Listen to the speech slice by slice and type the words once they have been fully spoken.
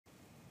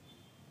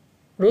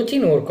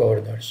Routine work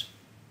orders.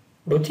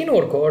 Routine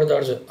work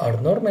orders are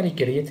normally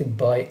created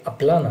by a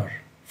planner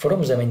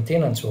from the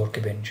maintenance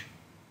workbench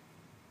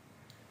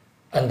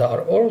and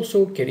are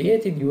also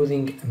created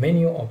using a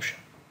menu option.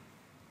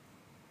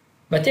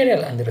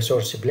 Material and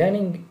resource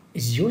planning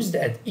is used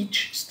at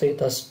each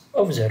status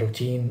of the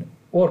routine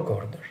work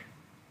order.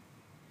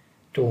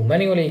 To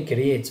manually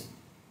create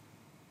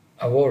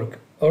a work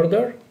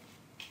order,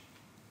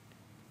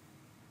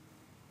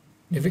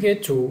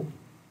 navigate to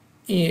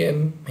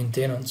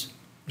Maintenance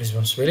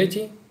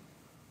Responsibility,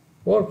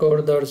 Work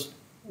Orders,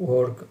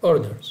 Work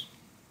Orders.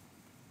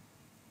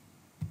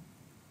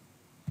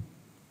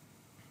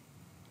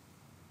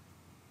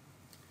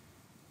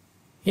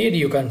 Here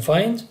you can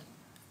find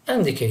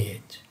and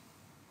create.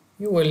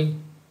 You will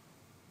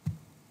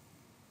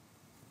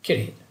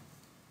create.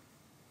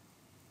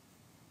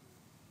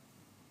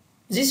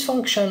 This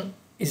function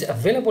is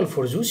available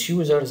for those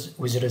users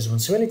with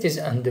responsibilities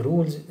and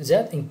rules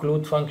that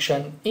include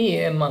function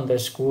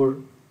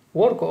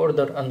work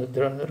order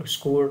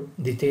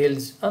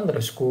details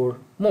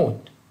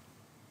mode.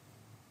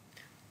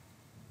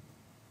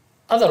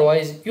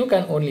 Otherwise, you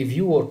can only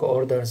view work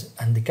orders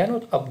and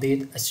cannot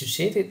update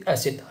associated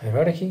asset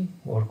hierarchy,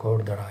 work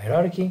order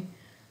hierarchy,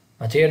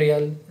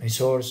 material,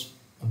 resource,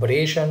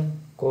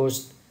 operation,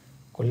 cost,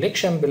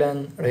 collection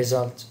plan,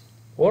 result,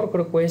 work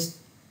request,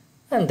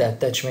 and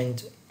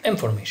attachment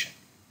information.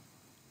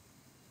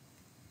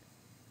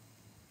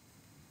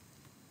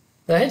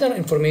 The header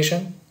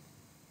information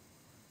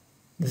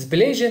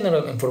displays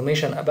general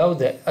information about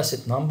the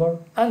asset number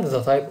and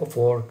the type of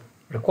work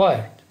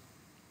required.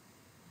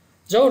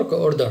 The work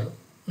order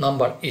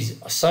number is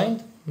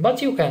assigned,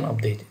 but you can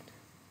update it.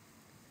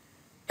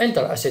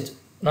 Enter asset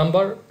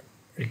number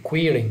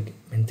requiring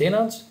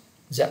maintenance,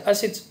 the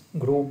asset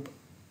group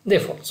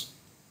defaults.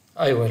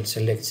 I will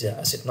select the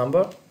asset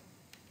number.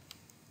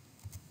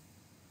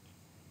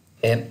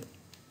 And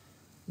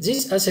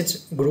this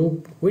assets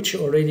group which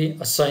already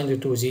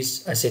assigned to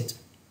this asset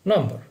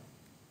number.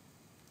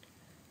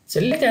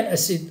 Select an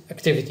asset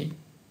activity.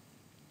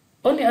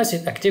 Only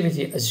asset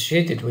activity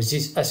associated with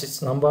this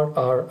assets number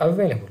are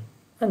available,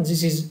 and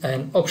this is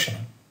an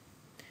optional.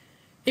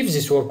 If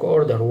this work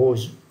order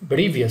was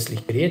previously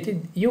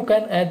created, you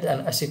can add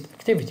an asset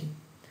activity,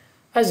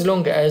 as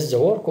long as the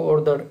work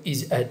order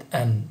is at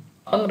an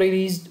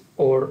unreleased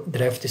or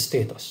draft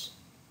status,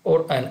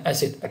 or an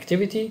asset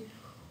activity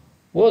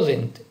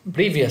wasn't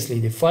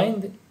previously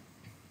defined.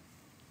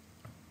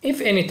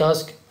 If any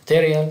task,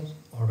 material,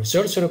 or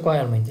resource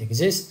requirement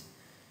exists,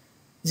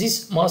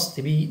 this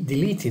must be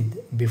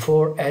deleted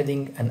before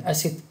adding an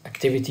asset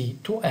activity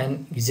to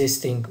an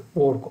existing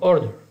work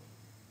order.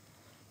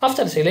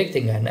 After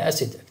selecting an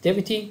asset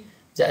activity,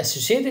 the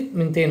associated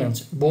maintenance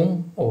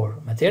BOM or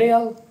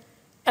material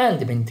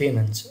and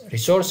maintenance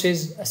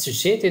resources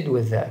associated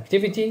with the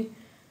activity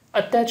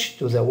attached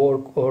to the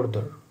work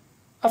order.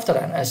 After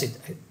an asset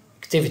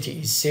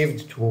activity is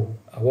saved to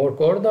a work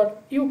order,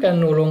 you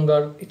can no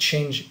longer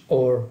change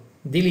or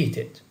delete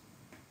it.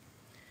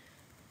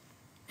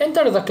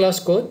 Enter the class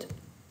code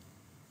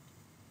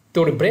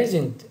to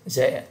represent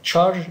the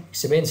charge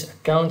expense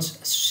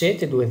accounts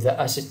associated with the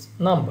asset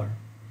number.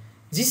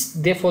 This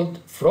default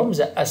from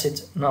the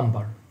asset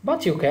number,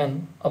 but you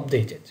can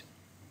update it.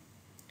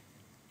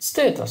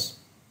 Status.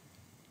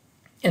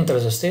 Enter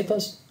the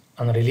status: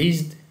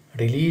 unreleased,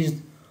 released,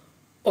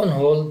 on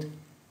hold,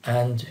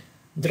 and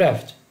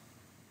draft.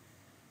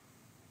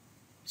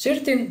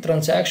 Certain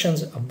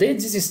transactions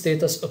update this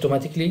status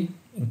automatically,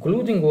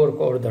 including work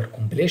order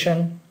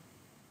completion.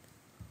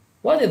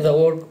 What is the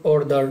work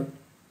order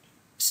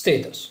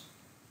status?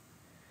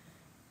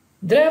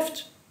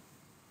 Draft,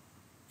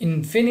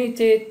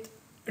 infinite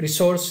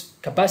resource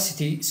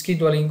capacity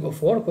scheduling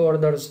of work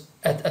orders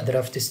at a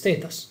draft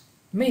status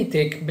may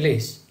take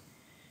place.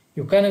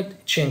 You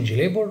cannot change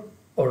labor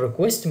or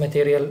request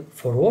material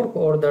for work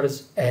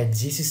orders at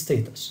this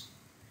status.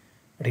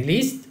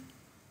 Released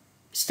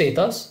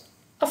status: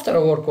 after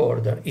a work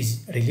order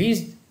is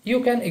released,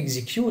 you can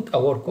execute a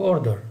work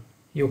order.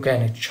 You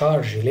can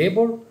charge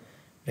labor,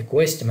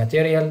 request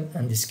material,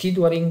 and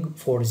scheduling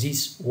for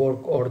this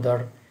work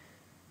order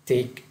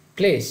take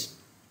place.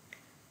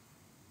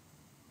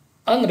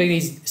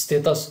 Unreleased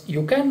status: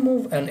 you can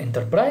move an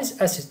enterprise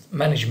asset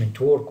management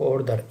work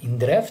order in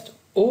draft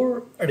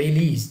or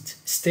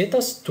released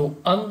status to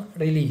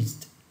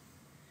unreleased.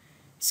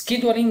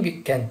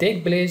 Scheduling can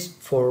take place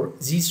for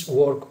these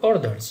work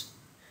orders,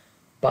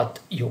 but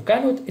you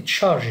cannot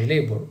charge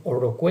labor or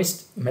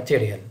request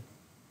material.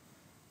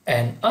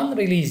 An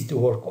unreleased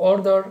work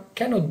order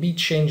cannot be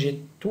changed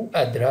to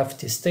a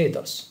draft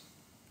status.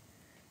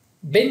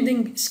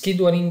 Pending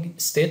scheduling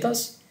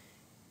status: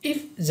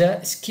 if the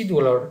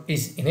scheduler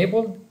is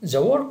enabled,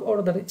 the work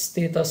order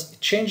status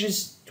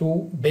changes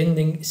to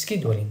pending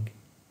scheduling.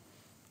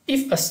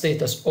 If a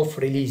status of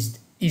released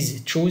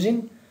is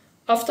chosen,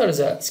 after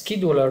the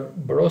scheduler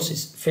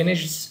process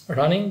finishes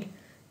running,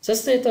 the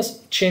status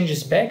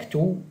changes back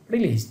to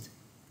released.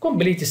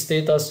 Complete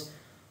status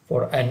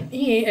for an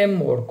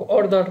EAM work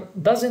order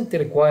doesn't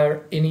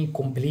require any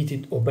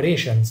completed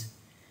operations.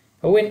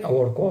 When a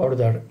work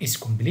order is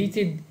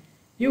completed,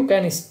 you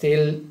can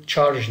still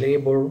charge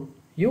labor.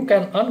 You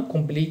can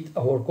uncomplete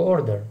a work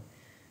order.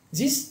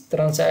 These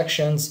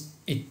transactions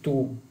it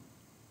to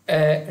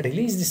a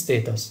released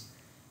status.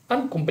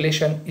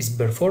 Uncompletion is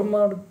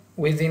performed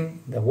within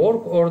the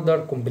work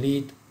order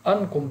complete,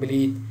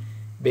 incomplete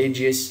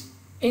pages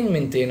in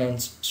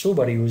maintenance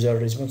super user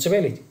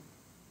responsibility.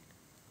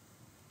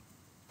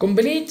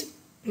 Complete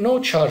no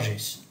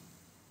charges.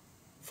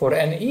 For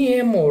an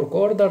EM work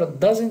order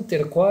doesn't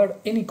require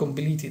any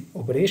completed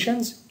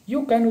operations,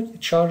 you cannot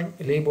charge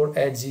labor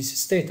at this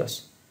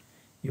status.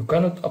 You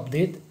cannot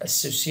update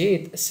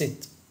associate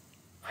asset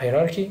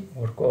hierarchy,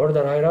 work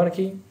order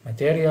hierarchy,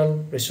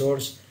 material,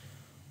 resource,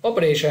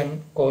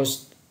 operation,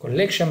 cost,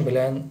 collection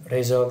plan,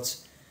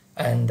 results,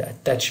 and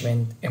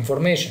attachment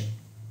information.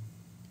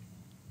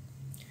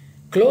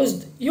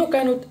 Closed, you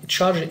cannot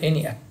charge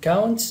any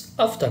accounts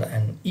after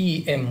an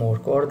EM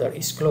work order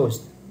is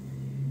closed.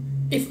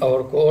 If a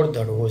work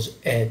order was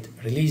at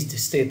released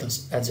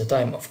status at the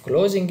time of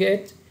closing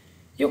it,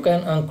 you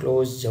can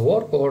unclose the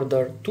work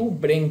order to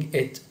bring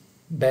it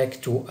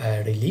back to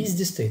a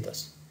released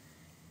status.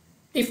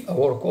 If a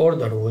work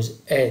order was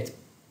at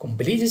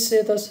completed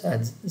status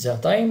at the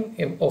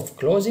time of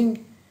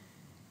closing,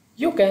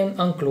 you can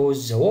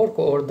unclose the work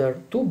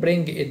order to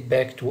bring it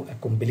back to a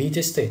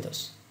completed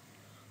status.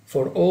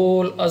 For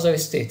all other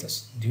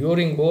status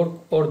during work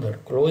order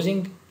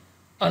closing,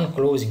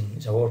 unclosing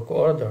the work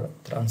order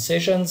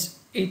transitions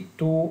it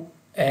to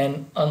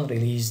an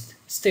unreleased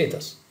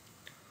status.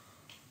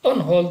 On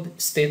hold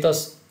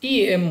status,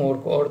 EM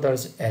work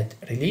orders at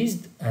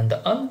released and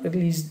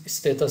unreleased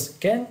status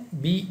can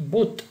be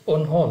put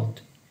on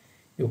hold.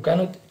 You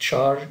cannot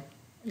charge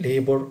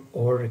labor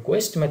or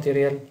request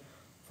material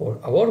for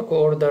a work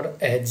order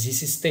at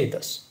this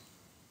status.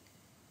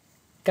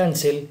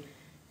 Cancel.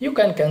 You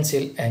can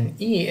cancel an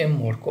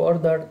EM work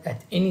order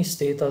at any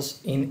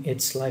status in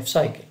its life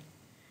cycle.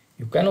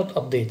 You cannot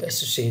update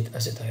associate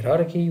asset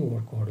hierarchy,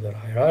 work order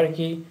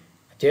hierarchy,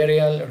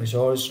 material,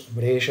 resource,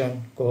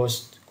 operation,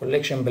 cost,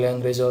 collection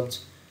plan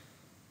results,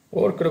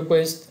 work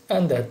request,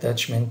 and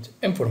attachment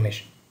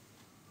information.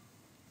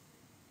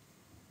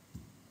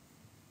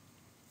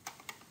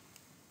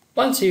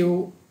 Once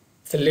you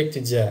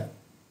selected the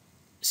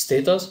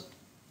status,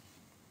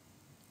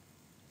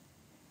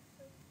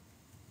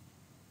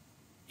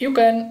 you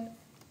can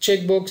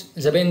checkbox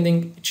the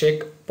pending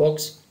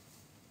checkbox.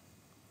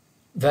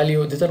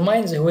 Value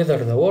determines whether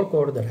the work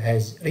order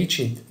has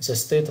reached the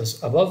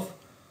status above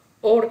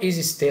or is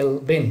still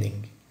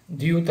pending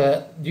due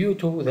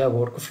to the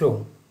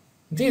workflow.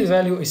 This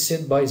value is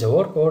set by the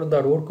work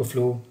order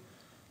workflow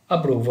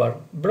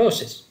approval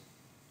process.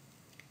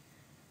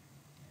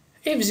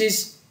 If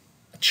this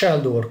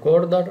child work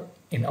order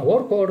in a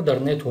work order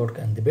network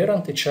and the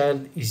parent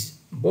child is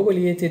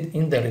populated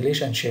in the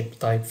relationship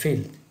type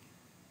field,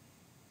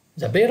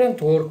 the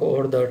parent work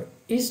order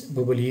is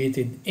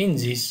populated in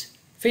this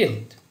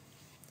field.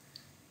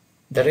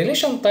 The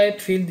relation type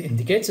field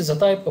indicates the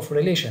type of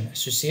relation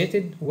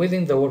associated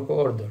within the work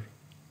order.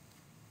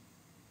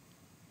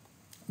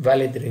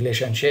 Valid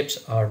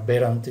relationships are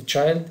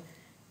parent-child,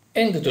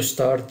 end to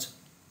start,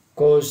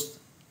 cost,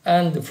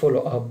 and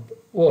follow-up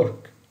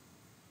work.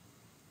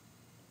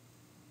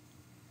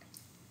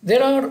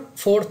 There are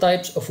 4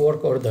 types of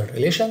work order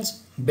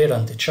relations: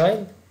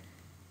 parent-child,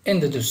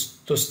 end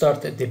to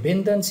start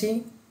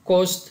dependency,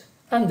 cost,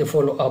 and the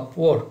follow-up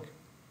work.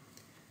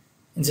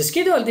 In the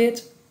schedule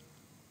date,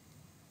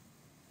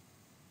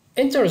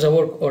 enter the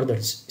work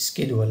order's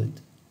scheduled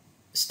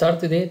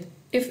start date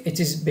if it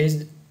is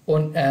based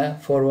on a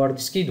forward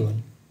schedule.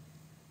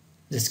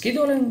 The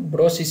scheduling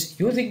process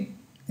uses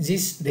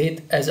this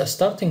date as a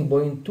starting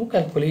point to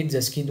calculate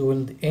the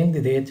scheduled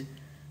end date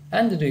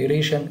and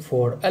duration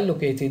for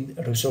allocated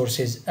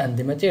resources and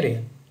the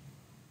material.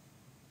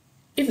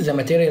 If the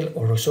material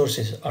or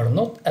resources are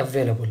not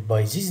available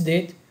by this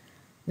date,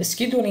 the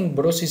scheduling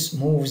process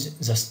moves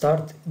the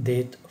start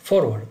date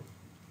forward.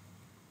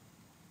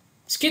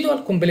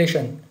 Schedule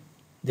completion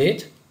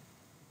date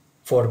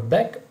for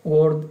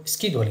backward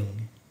scheduling.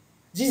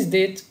 This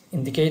date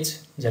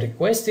indicates the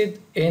requested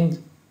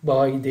end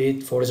by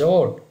date for the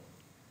work.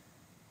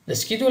 The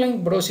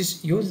scheduling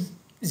process uses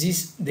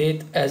this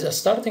date as a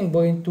starting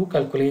point to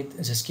calculate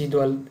the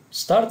scheduled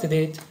start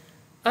date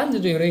and the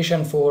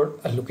duration for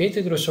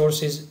allocated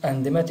resources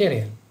and the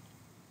material.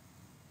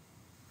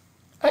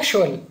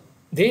 Actual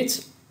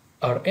dates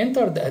are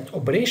entered at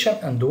operation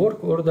and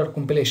work order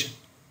completion.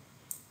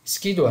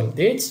 Schedule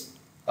dates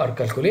are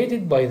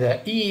calculated by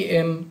the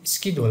EM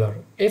scheduler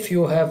if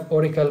you have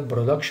Oracle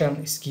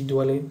production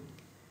scheduling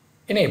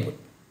enabled.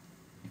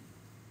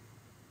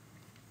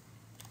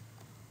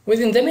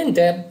 Within the main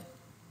tab,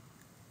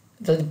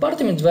 the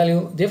department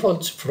value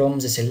defaults from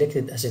the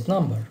selected asset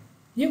number.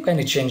 You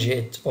can change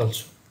it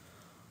also.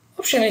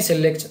 Optionally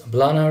select a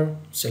planner,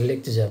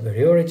 select the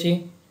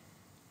priority,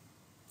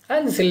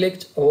 and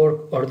select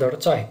work order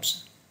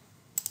types.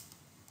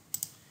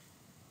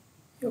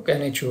 You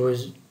can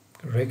choose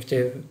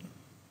corrective,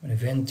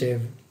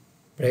 preventive,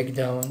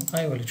 breakdown.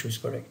 I will choose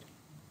correct.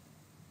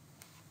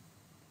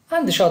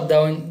 and shut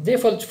down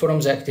default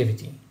from the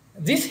activity.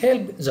 This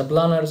helps the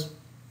planners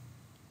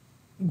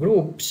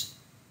groups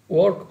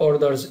work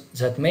orders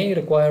that may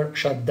require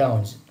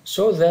shutdowns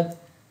so that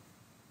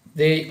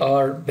they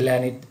are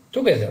planned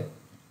together.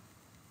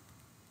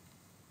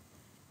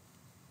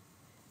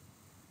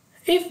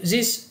 If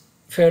this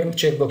firm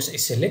checkbox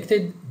is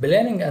selected,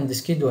 planning and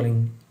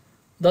scheduling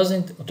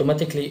doesn't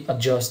automatically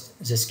adjust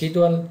the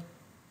schedule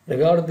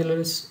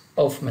regardless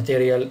of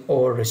material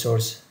or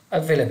resource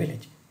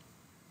availability.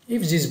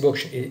 If this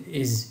box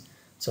is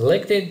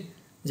selected,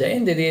 the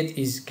end date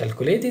is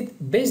calculated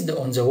based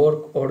on the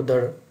work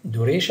order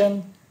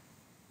duration.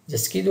 The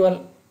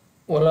schedule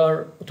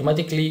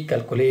automatically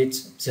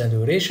calculates the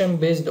duration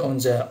based on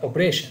the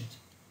operations.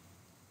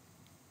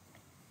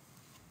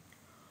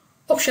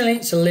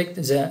 Optionally, select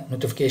the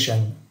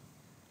notification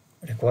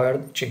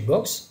required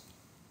checkbox.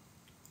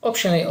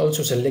 Optionally,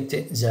 also select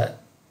the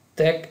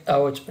tag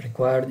out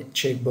required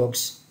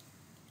checkbox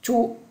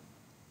to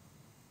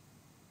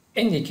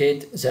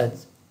indicate that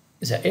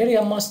the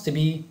area must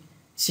be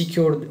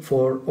secured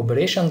for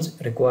operations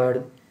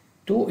required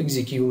to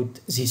execute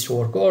this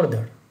work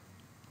order.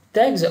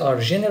 Tags are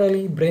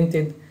generally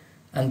printed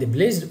and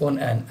placed on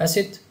an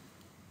asset,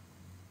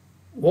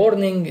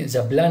 warning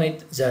the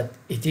planet that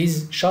it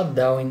is shut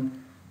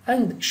down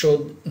and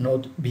should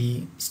not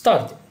be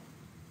started.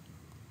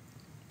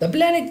 The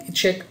planned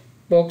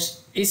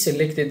checkbox is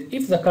selected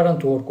if the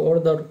current work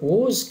order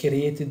was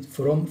created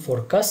from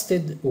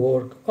forecasted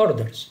work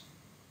orders.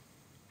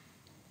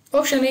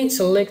 Optionally,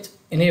 select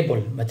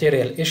Enable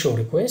Material Issue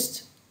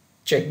Request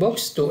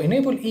checkbox to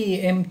enable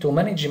EEM to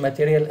manage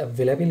material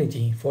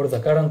availability for the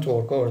current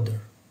work order.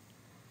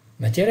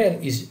 Material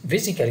is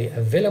physically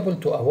available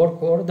to a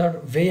work order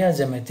via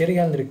the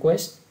material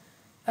request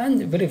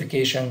and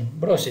verification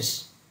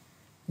process.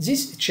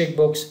 This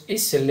checkbox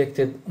is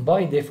selected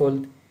by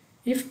default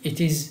if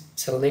it is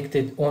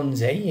selected on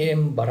the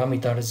EEM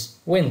parameters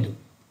window.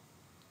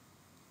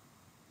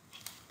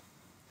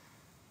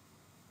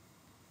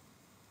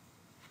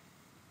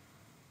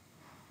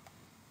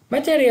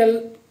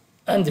 Material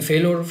and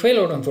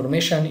failure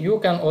information. You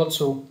can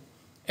also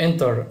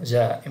enter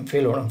the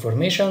failure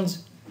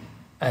informations,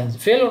 and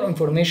failure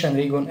information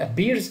region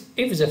appears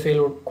if the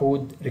failure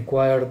code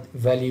required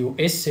value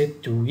is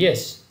set to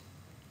yes.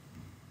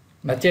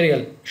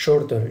 Material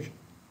shortage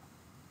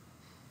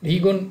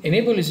region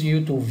enables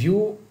you to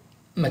view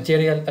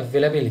material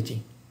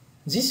availability.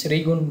 This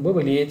region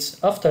populates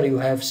after you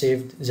have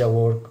saved the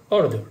work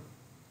order.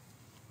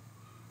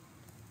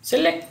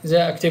 Select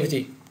the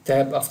activity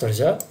tab after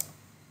that.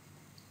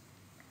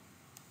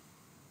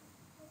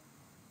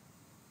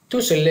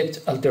 To select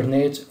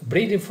alternate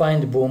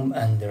predefined BOM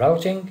and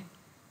routing,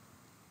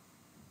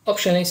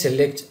 optionally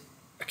select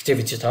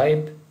activity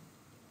type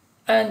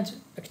and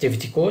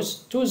activity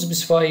cause to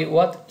specify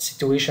what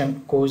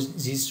situation caused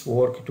this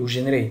work to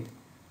generate.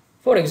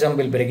 For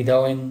example,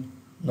 breakdown,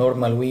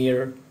 normal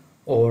wear,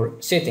 or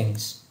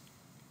settings.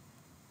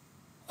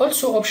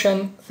 Also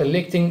option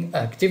selecting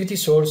activity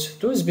source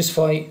to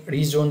specify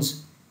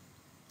reasons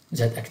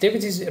that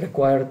activities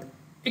required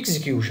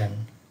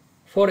execution.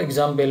 For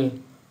example,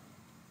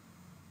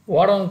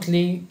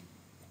 warranty,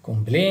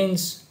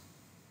 complaints,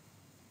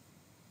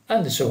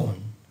 and so on.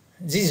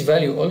 This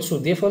value also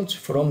defaults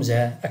from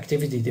the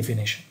activity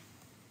definition.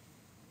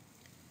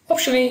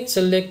 Optionally,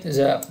 select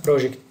the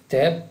project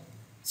tab,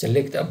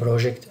 select a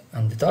project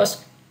and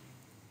task,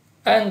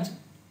 and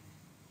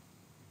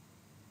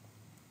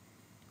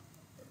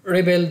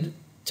rebuild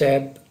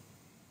tab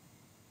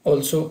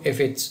also if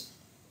it's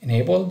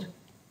enabled,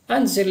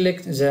 and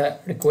select the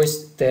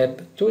request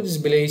tab to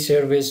display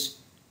service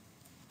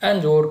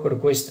and work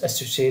request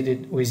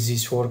associated with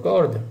this work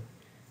order.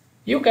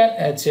 You can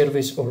add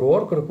service or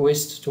work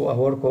request to a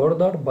work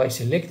order by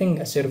selecting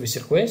a service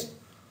request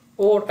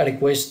or a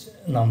request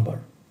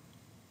number.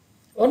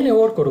 Only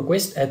work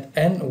request at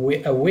an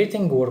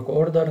awaiting work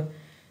order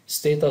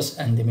status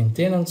and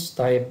maintenance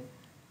type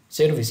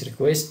service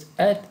request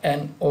at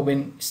an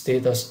open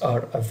status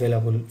are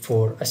available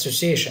for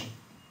association.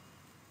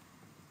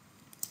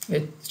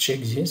 Let's check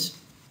this.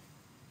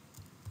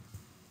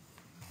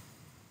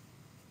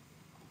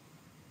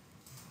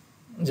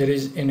 There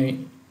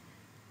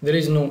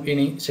is no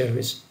any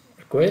service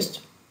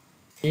request.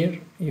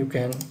 Here you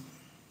can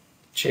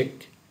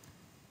check.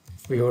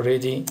 We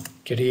already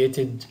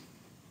created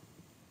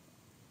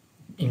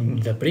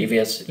in the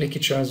previous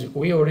lectures.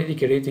 We already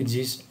created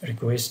this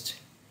request.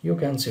 You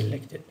can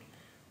select it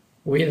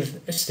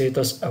with a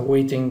status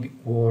awaiting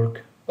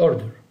work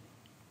order.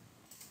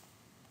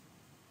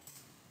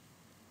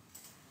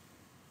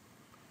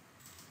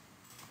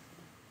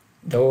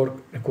 The work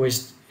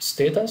request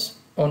status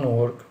on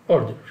work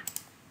order.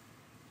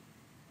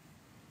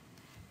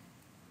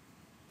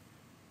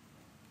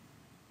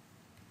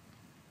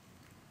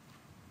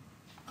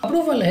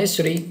 Approval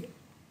history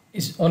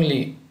is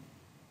only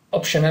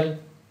optional.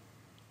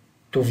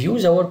 To view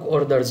the work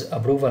order's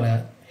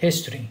approval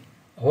history,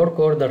 a work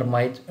order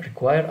might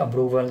require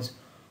approvals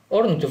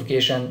or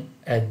notification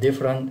at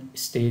different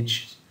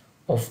stages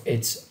of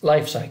its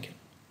life cycle.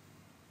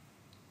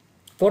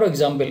 For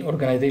example,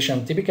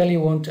 organizations typically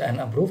want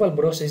an approval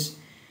process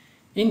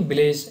in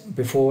place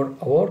before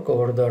a work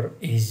order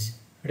is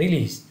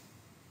released.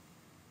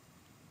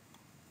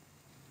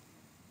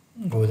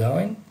 Go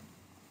down.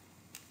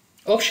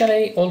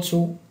 Optionally,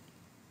 also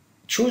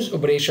choose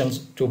operations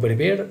to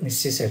prepare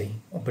necessary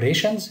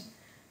operations.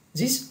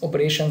 These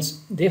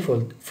operations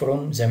default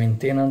from the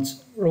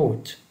maintenance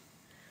route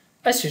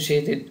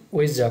associated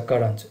with the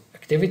current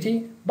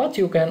activity, but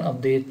you can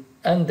update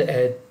and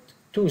add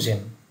to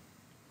them.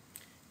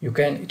 You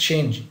can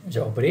change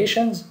the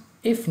operations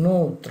if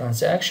no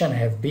transaction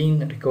have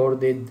been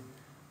recorded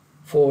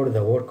for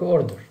the work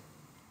order.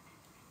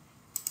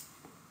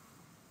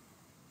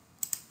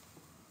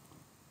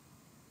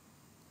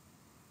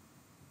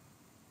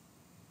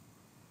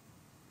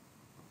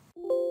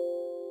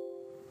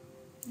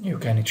 You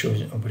can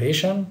choose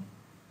operation,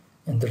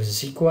 enter the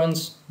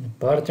sequence,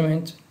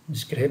 department,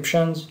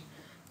 descriptions,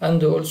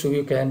 and also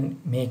you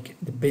can make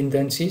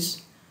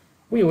dependencies.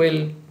 We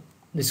will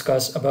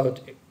discuss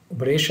about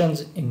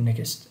operations in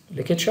next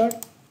lecture.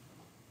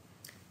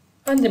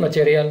 And the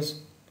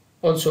materials,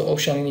 also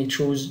optionally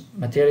choose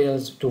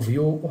materials to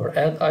view or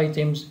add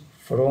items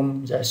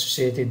from the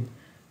associated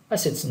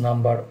assets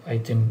number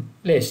item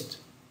list.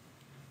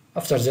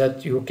 After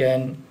that, you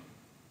can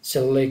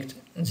select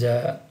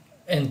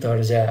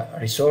enter the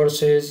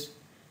resources,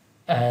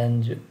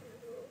 and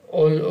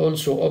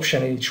also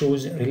optionally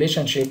choose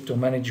relationship to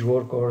manage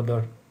work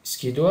order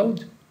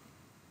scheduled,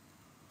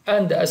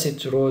 and the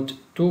asset route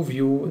to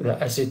view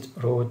the asset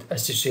route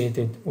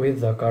associated with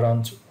the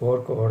current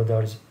work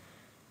orders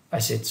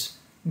assets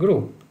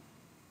group.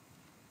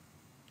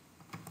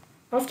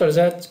 After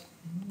that,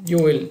 you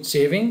will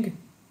saving.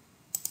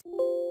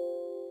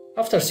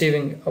 After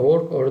saving a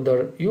work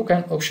order, you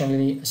can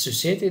optionally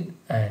associate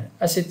an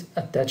asset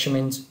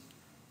attachments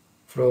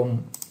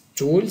from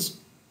tools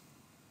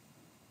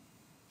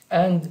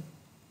and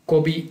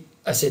copy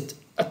asset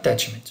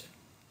attachment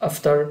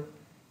after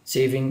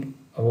saving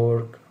a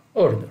work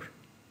order.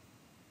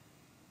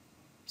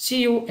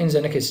 See you in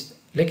the next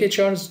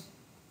lectures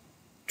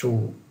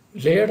to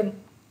learn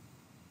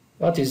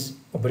what is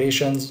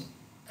operations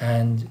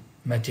and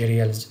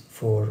materials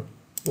for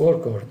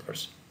work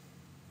orders.